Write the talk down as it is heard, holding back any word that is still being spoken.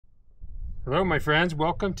Hello my friends,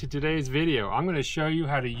 welcome to today's video. I'm going to show you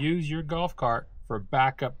how to use your golf cart for a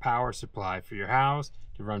backup power supply for your house,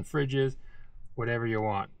 to run fridges, whatever you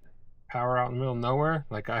want. Power out in the middle of nowhere,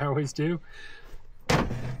 like I always do.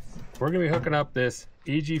 We're going to be hooking up this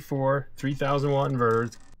EG4 3000 watt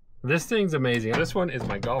inverter. This thing's amazing. This one is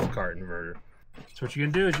my golf cart inverter. So what you're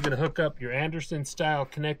going to do is you're going to hook up your Anderson style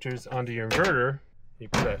connectors onto your inverter. You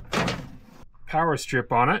put a power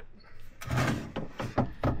strip on it.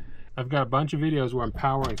 I've got a bunch of videos where I'm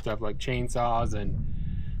powering stuff like chainsaws and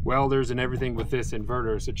welders and everything with this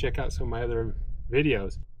inverter, so check out some of my other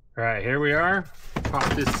videos. All right, here we are.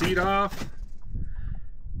 Pop this seat off.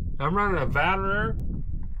 I'm running a Vatrer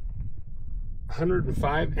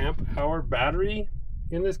 105 amp hour battery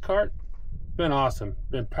in this cart. Been awesome.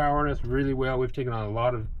 Been powering us really well. We've taken on a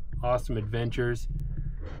lot of awesome adventures.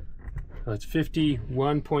 So it's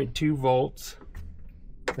 51.2 volts.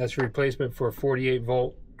 That's a replacement for a 48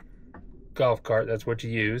 volt golf cart. That's what you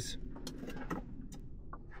use.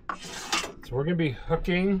 So we're going to be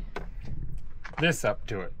hooking this up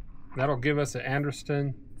to it. That'll give us an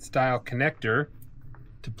Anderson style connector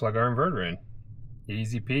to plug our inverter in.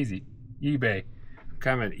 Easy peasy. eBay. I'm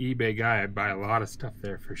kind of an eBay guy. I buy a lot of stuff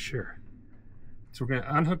there for sure. So we're going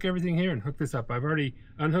to unhook everything here and hook this up. I've already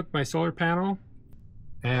unhooked my solar panel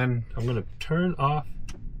and I'm going to turn off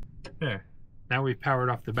there. Now we've powered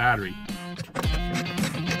off the battery.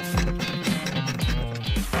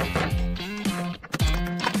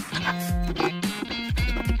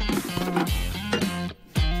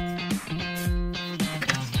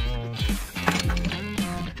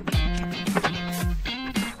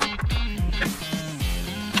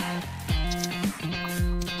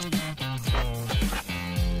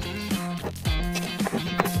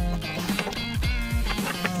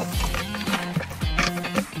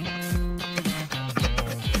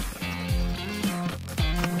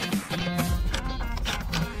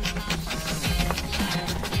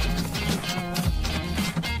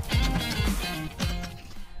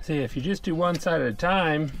 See, if you just do one side at a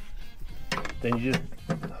time, then you just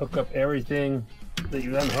hook up everything that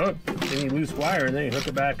you unhooked, then you loose wire and then you hook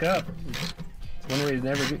it back up. It's one way to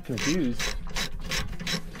never get confused.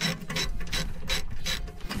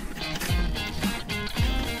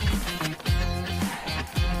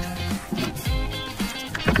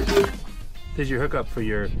 This is your hookup for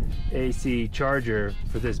your AC charger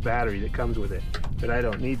for this battery that comes with it. But I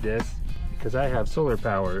don't need this because I have solar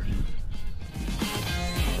power.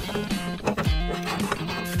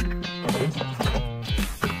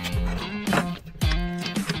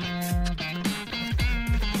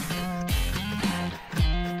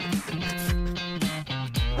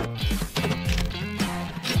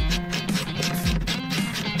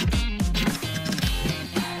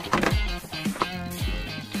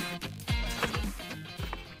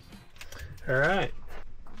 All right,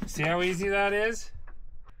 see how easy that is?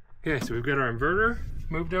 Okay, so we've got our inverter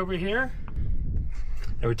moved over here.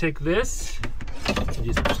 And we take this and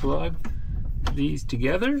just plug these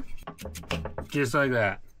together, just like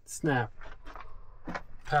that. Snap.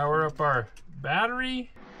 Power up our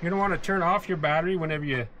battery. You're gonna want to turn off your battery whenever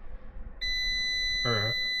you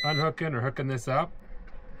are unhooking or hooking this up.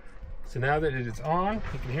 So now that it is on,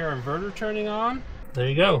 you can hear our inverter turning on. There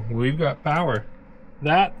you go, we've got power.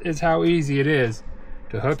 That is how easy it is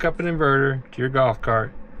to hook up an inverter to your golf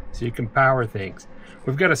cart so you can power things.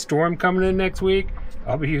 We've got a storm coming in next week.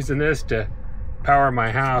 I'll be using this to power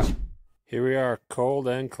my house. Here we are, cold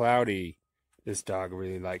and cloudy. This dog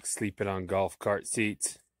really likes sleeping on golf cart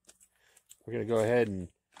seats. We're gonna go ahead and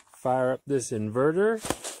fire up this inverter.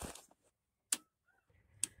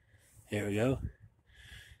 There we go.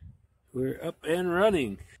 We're up and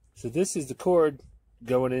running. So this is the cord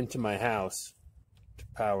going into my house to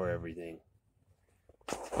power everything.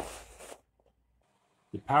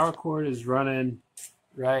 The power cord is running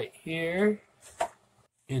right here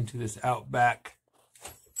into this Outback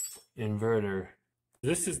inverter.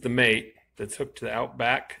 This is the mate that's hooked to the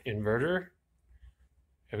Outback inverter.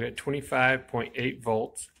 I've got 25.8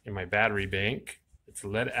 volts in my battery bank. It's a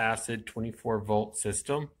lead acid 24 volt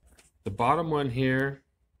system. The bottom one here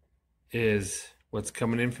is what's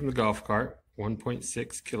coming in from the golf cart,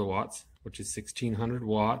 1.6 kilowatts, which is 1600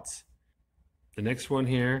 watts. The next one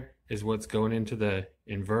here is what's going into the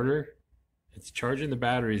inverter. It's charging the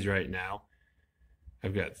batteries right now.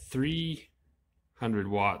 I've got 300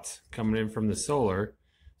 watts coming in from the solar.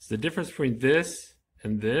 So the difference between this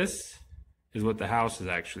and this is what the house is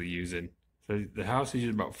actually using. So the house is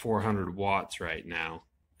using about 400 watts right now.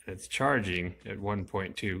 And it's charging at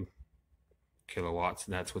 1.2 kilowatts,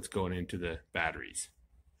 and that's what's going into the batteries.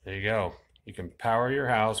 There you go. You can power your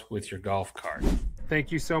house with your golf cart. Thank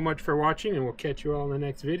you so much for watching, and we'll catch you all in the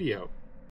next video.